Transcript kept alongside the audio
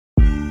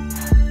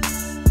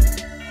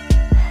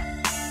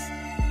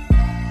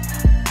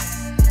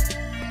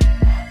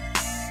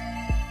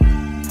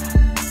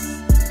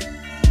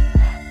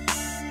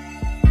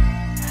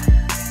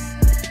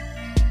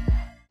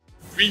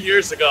3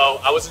 years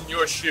ago, I was in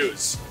your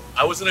shoes.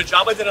 I was in a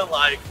job I didn't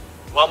like,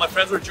 while my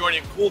friends were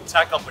joining cool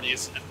tech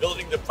companies and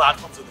building the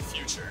platforms of the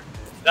future.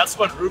 That's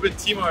when Ruben,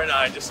 Timur, and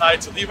I decided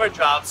to leave our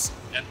jobs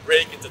and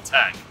break into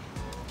tech.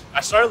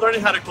 I started learning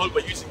how to code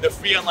by using the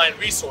free online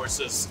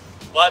resources,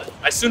 but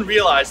I soon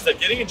realized that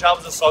getting a job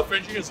as a software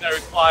engineer is going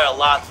to require a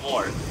lot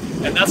more.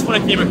 And that's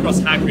when I came across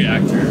Hack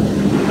Reactor.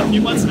 A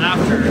few months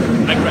after,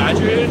 I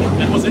graduated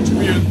and was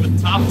interviewing with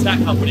top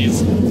tech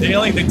companies,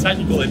 nailing the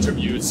technical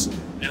interviews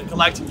and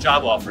collecting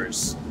job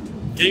offers.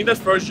 Getting that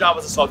first job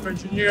as a software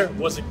engineer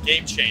was a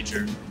game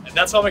changer. And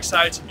that's how I'm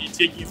excited to be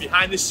taking you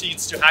behind the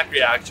scenes to Hack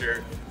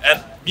Reactor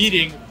and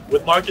meeting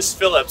with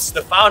Phillips,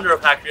 the founder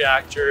of Hack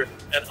Reactor,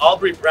 and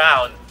Albrey,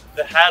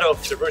 the head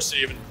of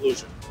diversity and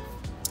inclusion.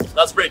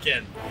 Let's break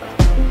in.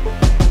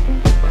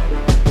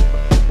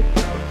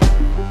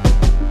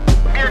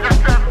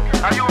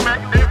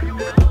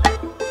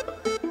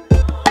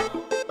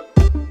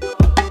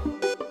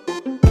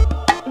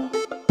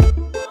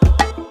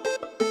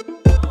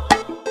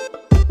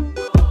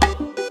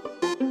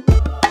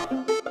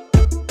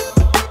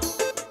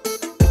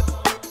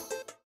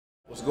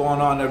 What's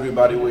going on,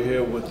 everybody? We're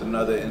here with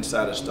another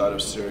Insider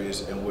Startup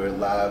series, and we're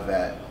live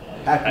at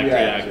Hack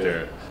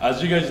Reactor.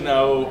 As you guys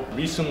know,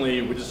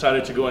 recently we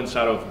decided to go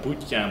inside of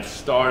bootcamps,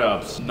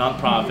 startups,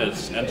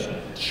 nonprofits, and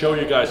show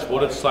you guys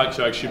what it's like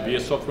to actually be a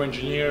software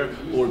engineer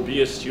or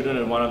be a student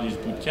in one of these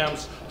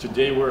bootcamps.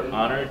 Today we're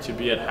honored to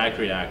be at Hack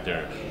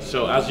Reactor.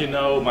 So as you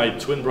know, my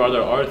twin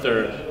brother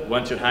Artur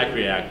went to Hack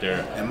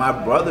Reactor. And my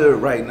brother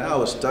right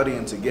now is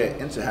studying to get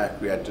into Hack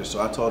Reactor,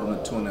 so I told him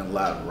to tune in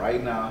live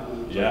right now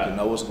so he can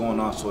know what's going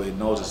on, so he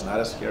knows it's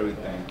not a scary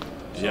thing.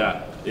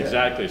 So,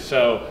 exactly.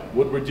 So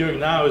what we're doing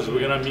now is we're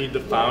gonna meet the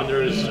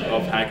founders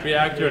of Hack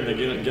Reactor, and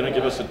they're gonna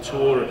give us a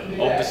tour of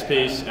the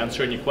space,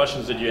 answer any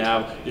questions that you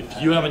have.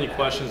 If you have any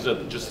questions,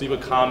 just leave a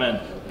comment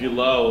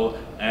below,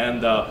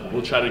 and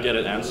we'll try to get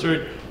it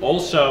answered.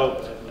 Also,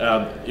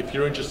 if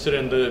you're interested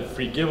in the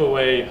free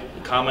giveaway,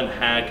 comment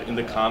hack in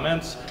the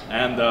comments,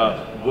 and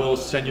we'll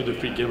send you the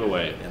free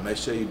giveaway. And make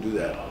sure you do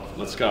that.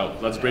 Let's go.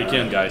 Let's break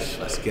in, guys.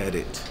 Let's get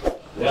it.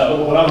 Yeah,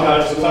 what up,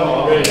 guys? What's up,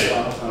 Albrey?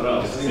 What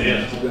up?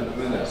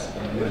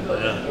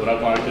 What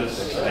up,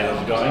 Marcus? Hey,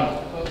 how's it going?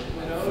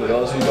 For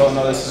those who don't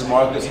know, this is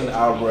Marcus and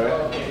Albrey.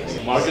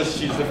 Marcus,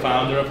 she's the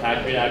founder of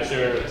Hack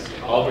Reactor.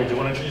 Albrey, do you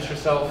want to introduce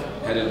yourself?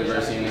 Head of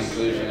Diversity and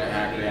Inclusion at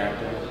Hack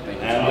Reactor.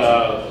 Thank you.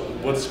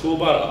 And what's cool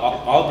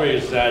about Albrey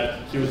is that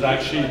he was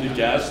actually the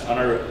guest on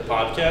our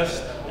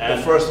podcast. And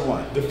the first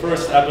one. The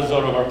first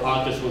episode of our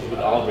podcast was with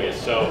Albrey,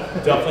 so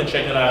definitely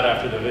check it out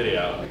after the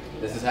video.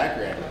 This is Hack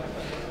Reactor.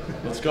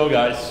 Let's go,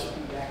 guys. So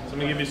I'm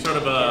going to give you sort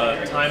of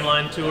a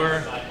timeline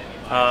tour.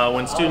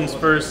 When students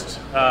first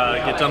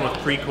get done with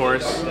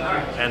pre-course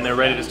and they're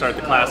ready to start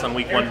the class on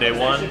week 1, day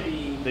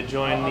 1, they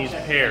join these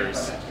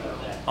pairs.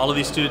 All of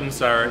these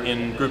students are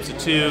in groups of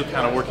 2,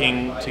 kind of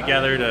working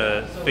together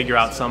to figure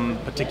out some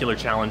particular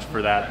challenge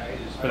for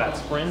that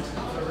sprint.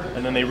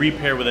 And then they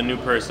repair with a new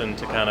person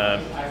to kind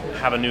of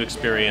have a new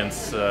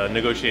experience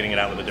negotiating it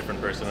out with a different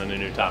person on a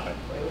new topic.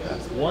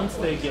 Once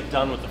they get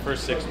done with the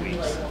first 6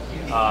 weeks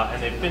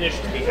and they've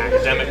finished the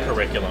academic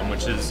curriculum,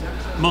 which is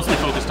mostly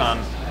focused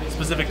on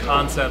specific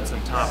concepts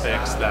and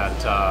topics that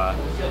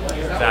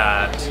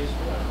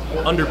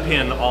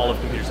underpin all of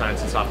computer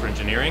science and software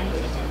engineering,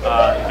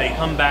 they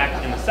come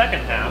back in the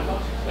second half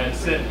and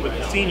sit with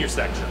the senior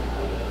section.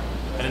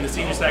 And in the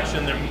senior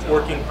section, they're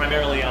working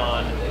primarily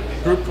on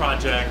group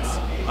projects,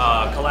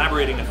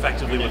 collaborating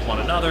effectively with one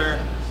another,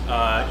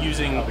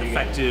 using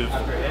effective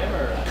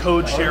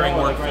code sharing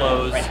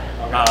workflows,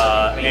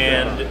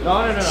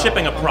 and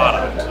shipping a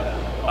product.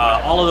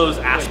 All of those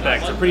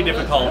aspects are pretty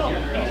difficult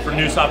for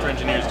new software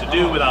engineers to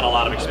do without a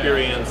lot of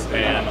experience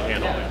and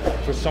handling.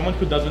 For someone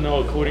who doesn't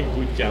know a coding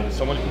bootcamp,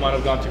 someone who might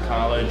have gone to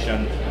college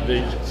and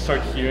they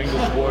start hearing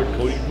this word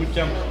coding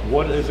bootcamp,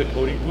 what is a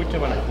coding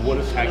bootcamp and what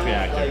is Hack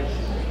Reactor?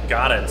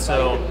 Got it.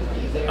 So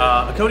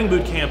a coding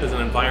bootcamp is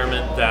an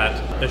environment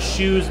that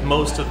eschews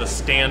most of the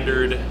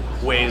standard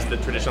ways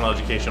that traditional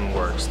education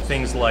works.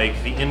 Things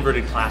like the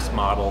inverted class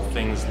model,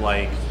 things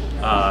like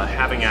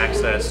having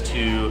access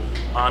to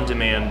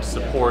on-demand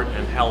support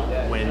and help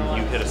when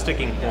you hit a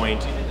sticking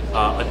point,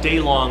 a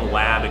day-long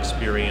lab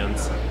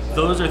experience.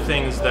 Those are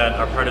things that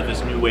are part of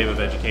this new wave of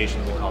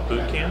education we call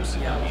boot camps.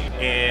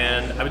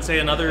 And I would say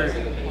another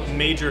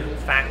major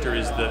factor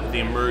is the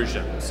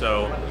immersion.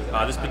 So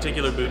this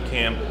particular boot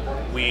camp,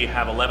 we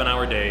have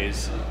 11-hour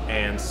days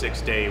and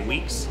 6-day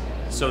weeks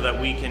so that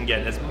we can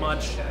get as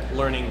much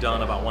learning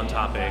done about one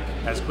topic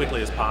as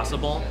quickly as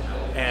possible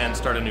and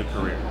start a new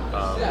career.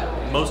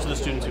 Most of the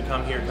students who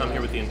come here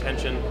with the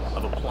intention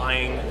of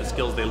applying the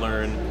skills they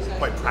learn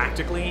quite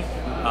practically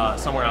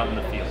somewhere out in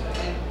the field.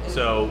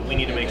 So we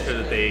need to make sure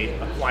that they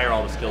acquire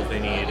all the skills they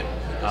need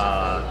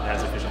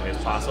as efficiently as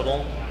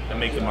possible and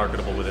make them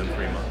marketable within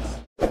 3 months.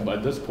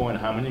 At this point,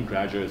 how many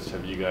graduates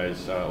have you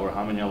guys, or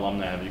how many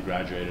alumni have you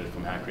graduated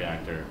from Hack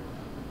Reactor?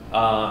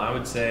 I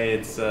would say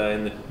it's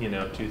in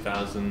the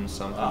 2000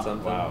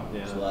 something. Wow, Yeah.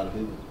 There's a lot of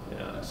people.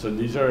 Yeah. So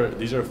these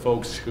are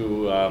folks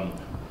who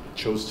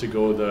chose to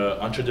go the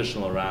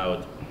untraditional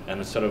route, and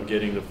instead of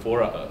getting the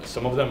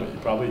some of them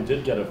probably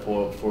did get a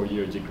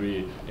four-year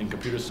degree in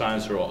computer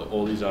science or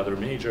all these other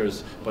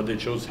majors, but they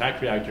chose Hack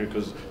Reactor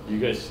because you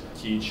guys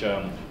teach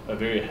a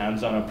very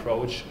hands-on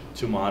approach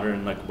to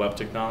modern web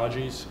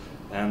technologies,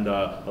 and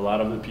a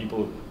lot of the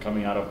people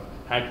coming out of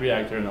Hack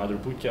Reactor and other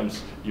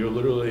bootcamps, you're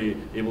literally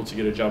able to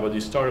get a job at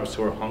these startups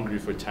who are hungry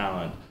for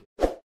talent.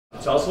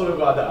 Tell us a little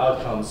bit about the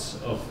outcomes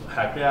of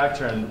Hack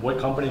Reactor and what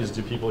companies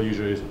do people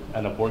usually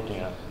end up working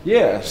at?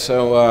 Yeah,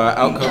 so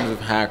outcomes of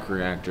Hack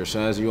Reactor.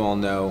 So as you all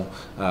know,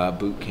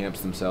 boot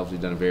camps themselves have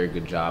done a very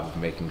good job of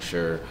making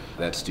sure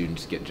that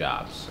students get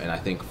jobs. And I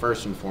think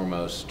first and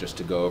foremost, just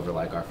to go over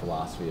our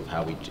philosophy of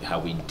how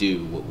we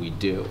do what we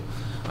do,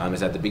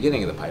 is at the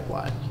beginning of the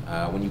pipeline.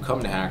 When you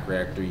come to Hack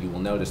Reactor, you will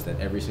notice that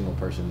every single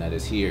person that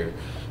is here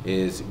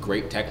is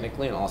great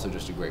technically and also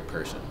just a great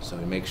person. So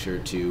we make sure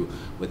to,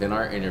 within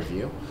our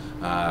interview,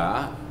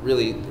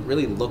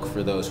 really look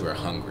for those who are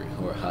hungry,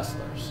 who are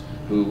hustlers,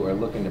 who are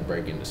looking to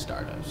break into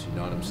startups, you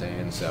know what I'm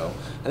saying? So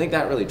I think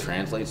that really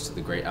translates to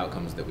the great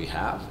outcomes that we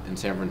have. In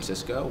San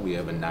Francisco, we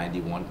have a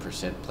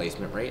 91%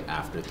 placement rate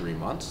after 3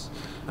 months.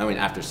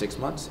 After 6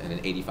 months, and an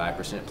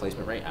 85%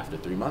 placement rate after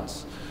 3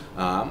 months.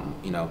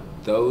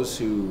 Those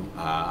who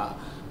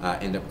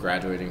end up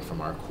graduating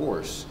from our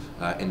course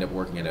end up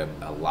working at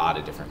a lot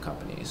of different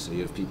companies. So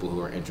you have people who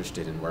are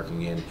interested in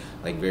working in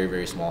very,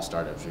 very small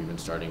startups or even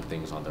starting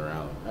things on their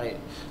own, right?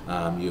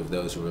 You have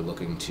those who are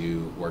looking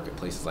to work at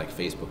places like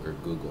Facebook or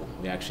Google.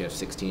 We actually have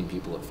 16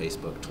 people at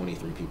Facebook,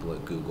 23 people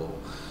at Google.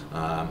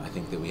 I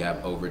think that we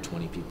have over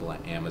 20 people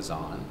at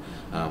Amazon,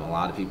 a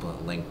lot of people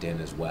at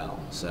LinkedIn as well.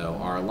 So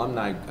our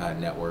alumni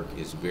network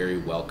is very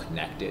well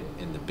connected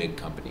in the big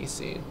company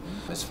scene.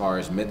 As far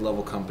as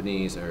mid-level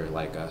companies or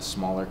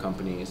smaller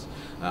companies,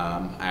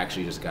 I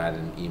actually just got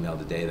an email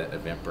today that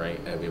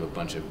Eventbrite, we have a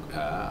bunch of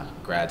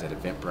grads at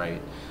Eventbrite.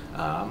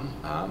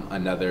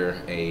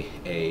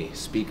 A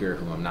speaker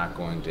who I'm not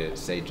going to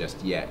say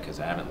just yet because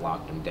I haven't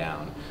locked him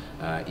down,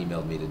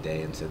 emailed me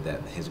today and said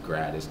that his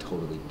grad is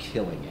totally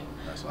killing it.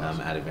 That's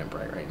awesome. At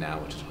Eventbrite right now,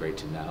 which is great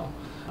to know.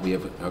 We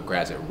have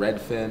grads at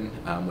Redfin,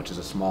 which is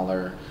a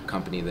smaller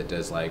company that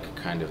does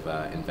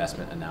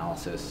investment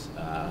analysis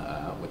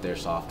with their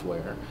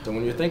software. So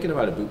when you're thinking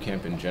about a boot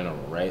camp in general,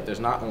 right, there's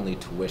not only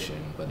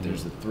tuition, but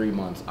there's the 3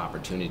 months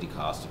opportunity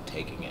cost of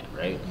taking it,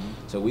 right?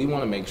 So we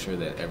want to make sure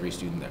that every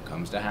student that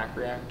comes to Hack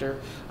Reactor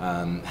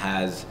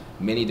has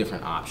many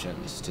different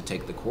options to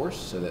take the course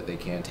so that they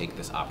can take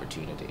this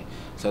opportunity.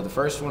 So the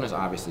first one is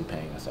obviously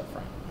paying us up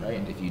front, right?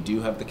 If you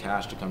do have the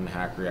cash to come to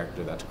Hack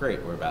Reactor, that's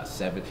great. We're about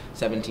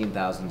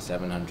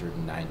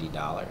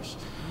 $17,790.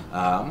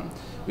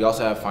 We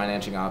also have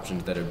financing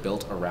options that are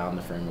built around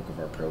the framework of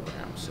our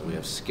program. So we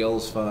have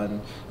Skills Fund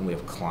and we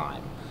have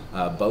Climb.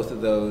 Both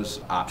of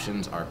those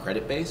options are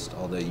credit-based,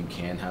 although you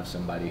can have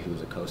somebody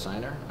who's a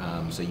co-signer,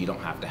 so you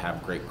don't have to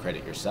have great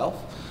credit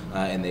yourself,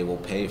 and they will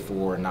pay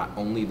for not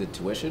only the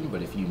tuition,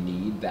 but if you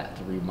need that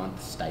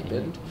 3-month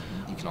stipend,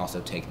 you can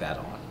also take that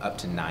on, up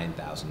to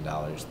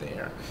 $9,000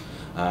 there.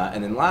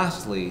 And then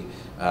lastly,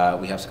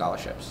 we have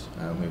scholarships.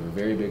 We have a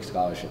very big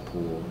scholarship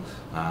pool.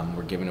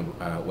 We're giving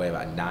away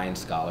about 9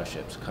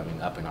 scholarships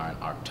coming up in our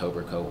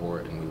October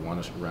cohort, and we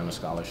want to run a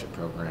scholarship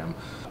program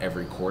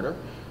every quarter.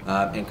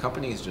 And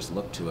companies just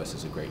look to us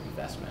as a great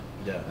investment.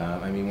 Yeah.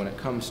 When it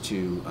comes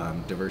to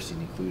diversity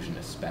and inclusion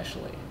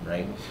especially,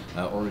 right?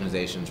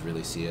 Organizations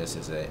really see us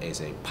as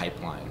a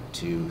pipeline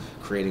to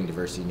creating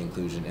diversity and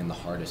inclusion in the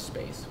hardest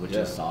space, which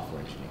is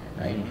software engineering,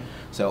 right?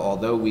 So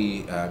although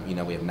we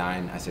have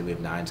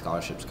 9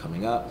 scholarships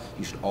coming up,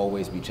 you should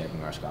always be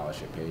checking our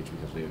scholarship page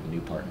because we have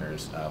new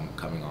partners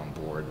coming on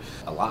board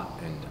a lot,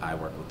 and I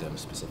work with them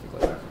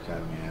specifically.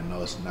 Academy, I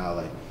know it's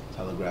now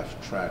Telegraph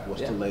track.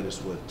 What's the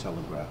latest with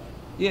Telegraph?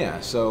 Yeah,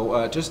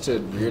 so just to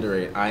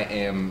reiterate, I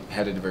am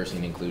head of diversity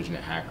and inclusion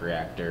at Hack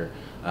Reactor.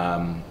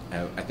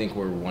 I think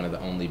we're one of the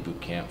only boot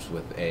camps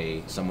with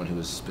someone who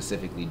is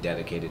specifically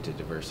dedicated to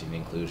diversity and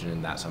inclusion,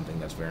 and that's something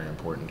that's very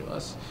important to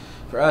us.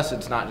 For us,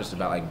 it's not just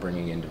about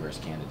bringing in diverse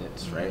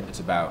candidates, right? It's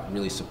about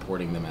really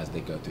supporting them as they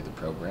go through the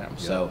program.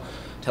 So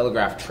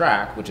Telegraph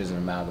Track, which is an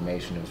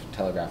amalgamation of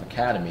Telegraph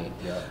Academy,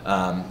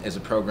 is a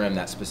program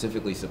that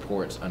specifically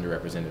supports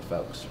underrepresented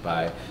folks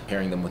by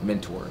pairing them with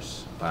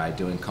mentors, by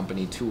doing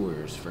company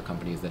tours for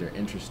companies that are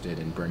interested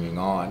in bringing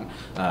on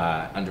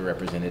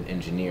underrepresented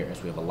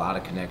engineers. We have a lot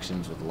of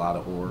connections with a lot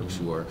of orgs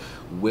who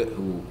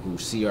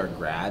see our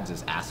grads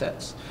as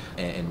assets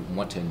and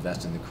want to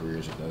invest in the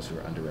careers of those who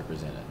are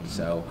underrepresented.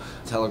 So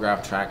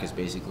Telegraph Track is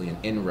basically an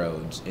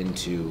inroads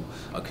into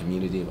a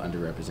community of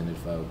underrepresented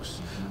folks,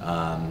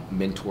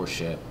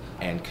 mentorship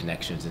and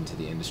connections into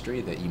the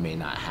industry that you may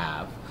not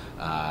have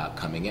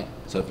coming in.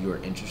 So if you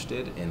are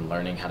interested in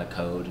learning how to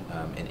code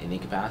in any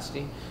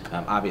capacity,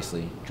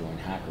 obviously join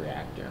Hack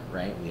Reactor,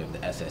 right? We have the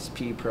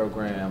SSP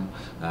program,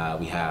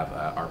 we have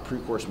our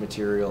pre-course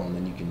material, and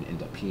then you can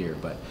end up here,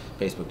 but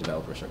Facebook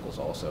Developer Circle is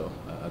also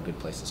a good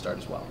place to start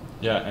as well.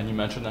 Yeah, and you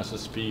mentioned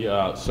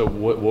SSP, so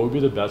what would be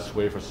the best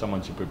way for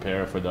someone to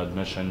prepare for the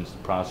admissions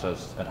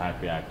process at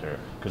Hack Reactor?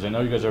 Because I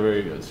know you guys are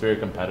it's very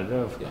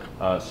competitive,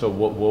 yeah. So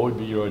what would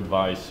be your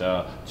advice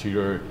to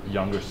your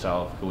younger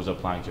self who was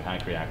applying to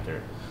Hack Reactor?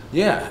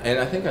 Yeah, and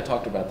I think I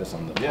talked about this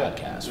on the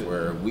podcast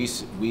where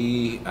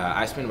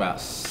I spent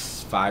about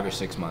 5 or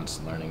 6 months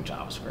learning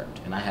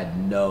JavaScript, and I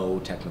had no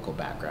technical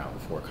background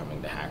before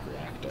coming to Hack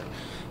Reactor.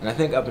 And I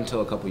think up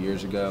until a couple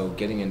years ago,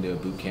 getting into a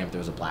boot camp, there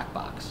was a black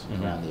box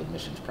around the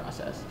admissions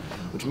process,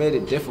 which made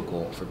it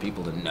difficult for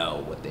people to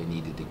know what they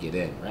needed to get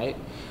in, right?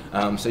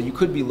 So you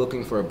could be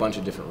looking for a bunch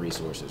of different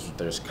resources.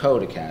 There's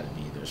Code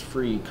Academy, there's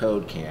free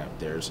Code Camp,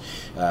 there's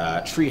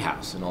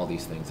Treehouse and all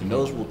these things, and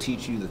those will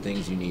teach you the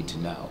things you need to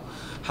know.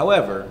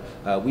 However,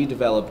 we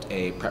developed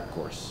a prep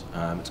course.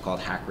 It's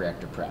called Hack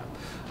Reactor Prep.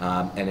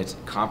 And it's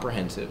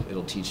comprehensive.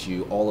 It'll teach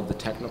you all of the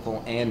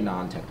technical and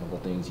non-technical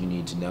things you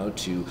need to know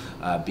to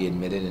be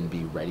admitted and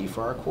be ready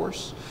for our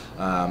course,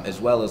 as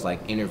well as like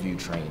interview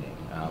training,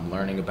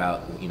 learning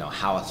about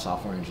how a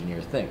software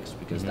engineer thinks,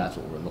 because that's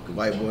what we're looking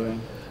for.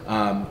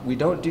 Whiteboarding? We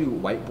don't do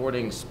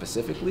whiteboarding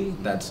specifically.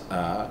 That's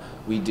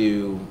we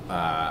do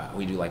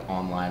like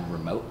online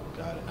remote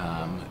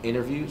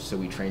interviews, so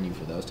we train you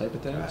for those type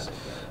of things.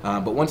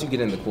 But once you get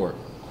in the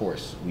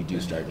course, we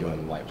do start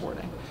doing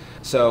whiteboarding.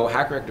 So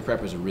Hack Reactor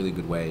Prep is a really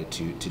good way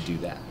to do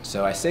that.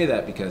 So I say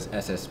that because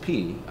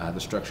SSP, the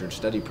Structured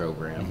Study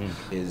Program,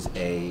 is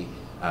a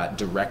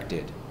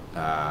directed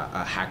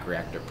Hack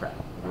Reactor Prep,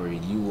 where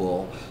you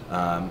will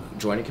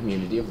join a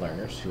community of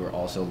learners who are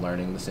also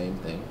learning the same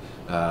thing.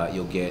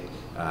 You'll get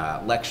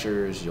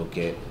lectures, you'll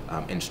get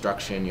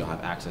instruction, you'll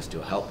have access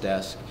to a help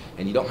desk,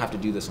 and you don't have to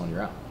do this on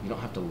your own. You don't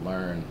have to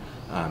learn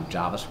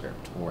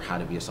JavaScript or how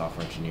to be a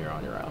software engineer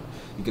on your own.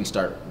 You can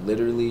start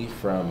literally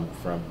from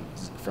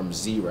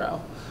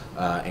zero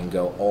and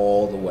go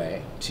all the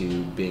way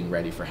to being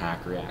ready for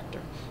Hack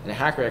Reactor. And at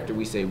Hack Reactor,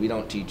 we say we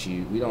don't teach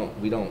you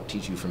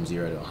from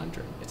 0 to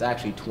 100. It's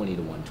actually 20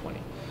 to 120.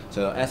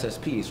 So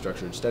SSP,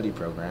 Structured Study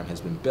Program, has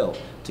been built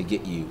to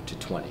get you to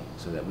 20,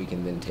 so that we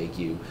can then take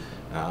you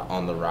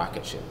on the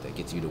rocket ship that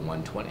gets you to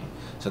 120.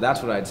 So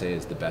that's what I'd say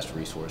is the best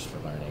resource for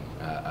learning,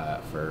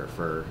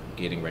 for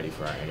getting ready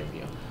for our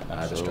interview,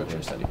 the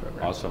Structured Study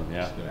Program. Awesome,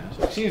 yeah.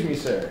 So, excuse me,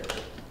 sir.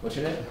 What's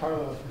your name?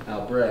 Carlo.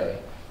 Albrey.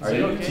 Are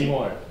you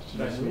Timur?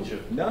 Nice to meet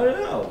you.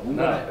 No. We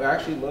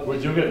actually love. We're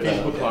doing it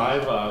Facebook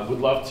Live. Would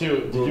love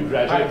to. Did you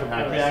graduate from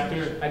Hack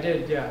Reactor? I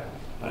did, yeah.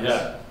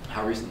 Yeah.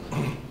 How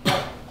recently?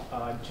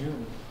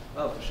 June.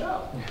 Oh, for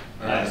sure.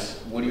 Nice.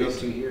 What are you up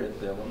to here at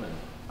the Women?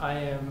 I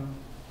am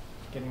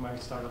getting my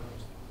startup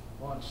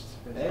launched.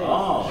 Hey.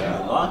 Oh,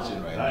 you're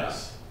launching right now.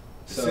 Nice.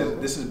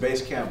 This is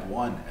Basecamp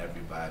 1,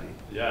 everybody.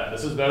 Yeah,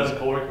 this is better than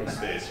co-working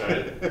space,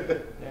 right?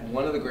 Yeah.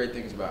 One of the great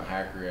things about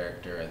Hack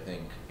Reactor, I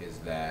think, is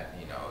that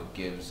it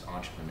gives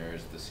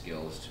entrepreneurs the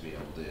skills to be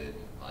able to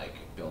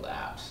build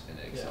apps at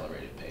an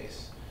accelerated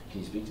pace.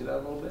 Can you speak to that a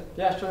little bit?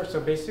 Yeah, sure.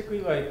 So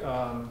basically,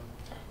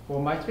 well,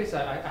 MySpace,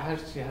 I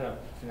actually had a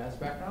finance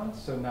background,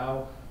 so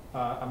now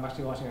I'm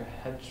actually launching a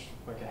hedge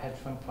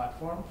fund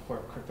platform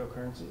for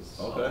cryptocurrencies.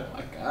 Okay. Oh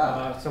my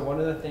God. So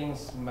one of the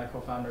things my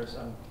co-founders,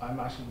 I'm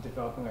actually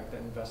developing the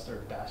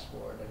investor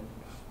dashboard and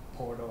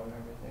portal and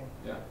everything.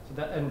 Yeah.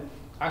 So and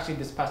actually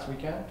this past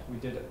weekend we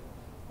did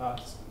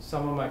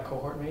some of my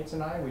cohort mates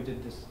and we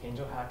did this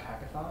Angel Hack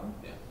Hackathon.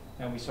 Yeah.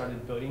 And we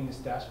started building this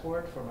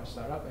dashboard for my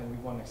startup, and we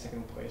won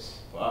second place.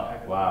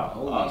 Wow.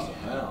 Holy Awesome.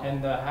 hell.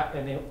 And the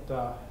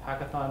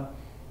hackathon,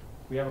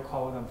 we have a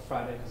call with them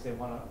Friday because they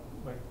want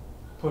to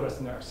put us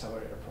in their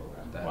accelerator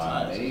program.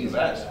 That's amazing.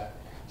 Yeah.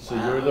 So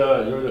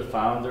you're the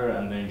founder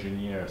and the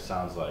engineer,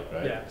 sounds like,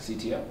 right? Yeah,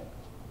 CTO?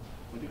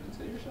 Would you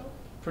consider yourself?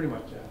 pretty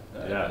much,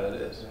 yeah. Yeah. That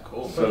is.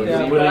 Cool. So But, yeah,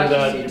 you're but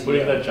putting actually you're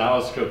putting that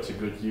JavaScript to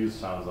good use,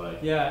 sounds like.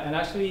 Yeah, and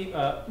actually,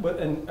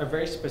 a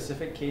very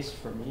specific case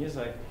for me is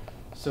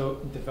so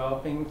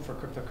developing for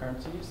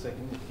cryptocurrencies, like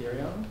in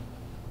Ethereum,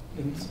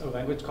 it's a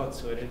language called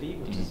Solidity,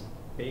 which is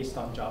based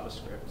on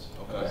JavaScript.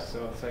 Okay.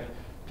 So it's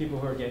people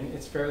who are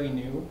it's fairly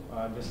new,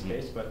 this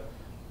space, but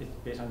it's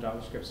based on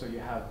JavaScript, so you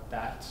have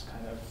that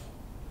kind of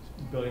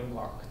building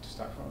block to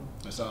start from.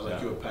 It sounds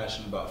like you were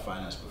passionate about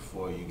finance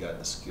before you got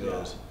the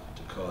skills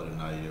to code, and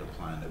now you're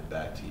applying it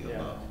back to your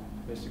love.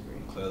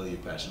 Basically. Clearly you're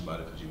passionate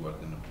about it because you're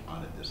working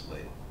on it this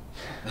late.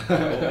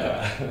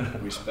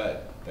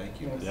 Respect.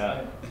 Thank you.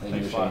 Yeah.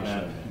 Thanks a lot,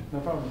 man. No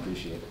problem.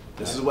 Appreciate it.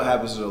 This is what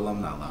happens at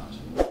Alumni Lounge.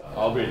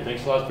 Albrey,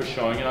 thanks a lot for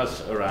showing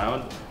us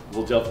around.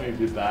 we'll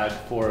definitely be back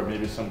for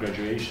maybe some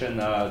graduation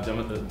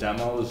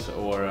demos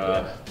or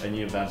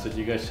any events that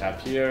you guys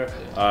have here.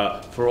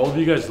 For all of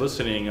you guys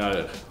listening,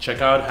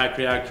 check out Hack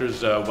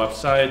Reactor's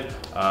website.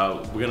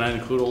 We're gonna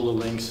include all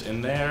the links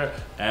in there,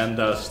 and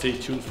stay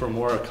tuned for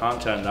more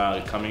content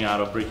coming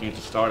out of Breaking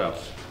Into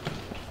Startups.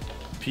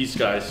 Peace,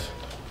 guys.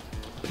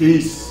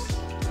 Peace.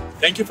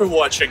 Thank you for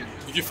watching.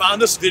 If you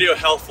found this video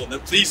helpful, then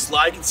please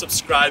like and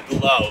subscribe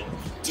below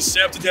to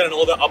stay up to date on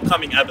all the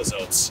upcoming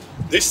episodes.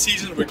 This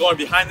season, we're going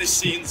behind the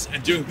scenes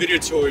and doing video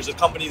tours at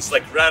companies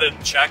like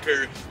Reddit,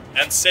 Checker,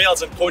 and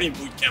sales and coding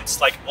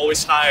bootcamps like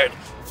Always Hired,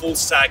 Full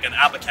Stack, and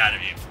App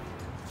Academy.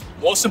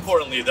 Most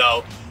importantly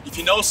though, if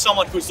you know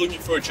someone who's looking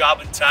for a job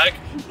in tech,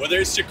 whether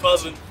it's your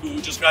cousin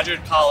who just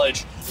graduated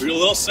college or your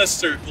little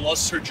sister who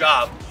lost her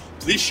job,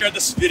 please share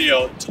this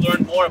video to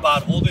learn more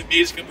about all the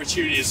amazing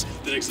opportunities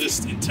that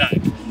exist in tech.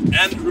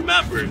 And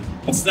remember,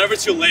 it's never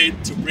too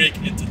late to break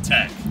into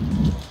tech.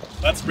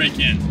 Let's break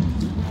in.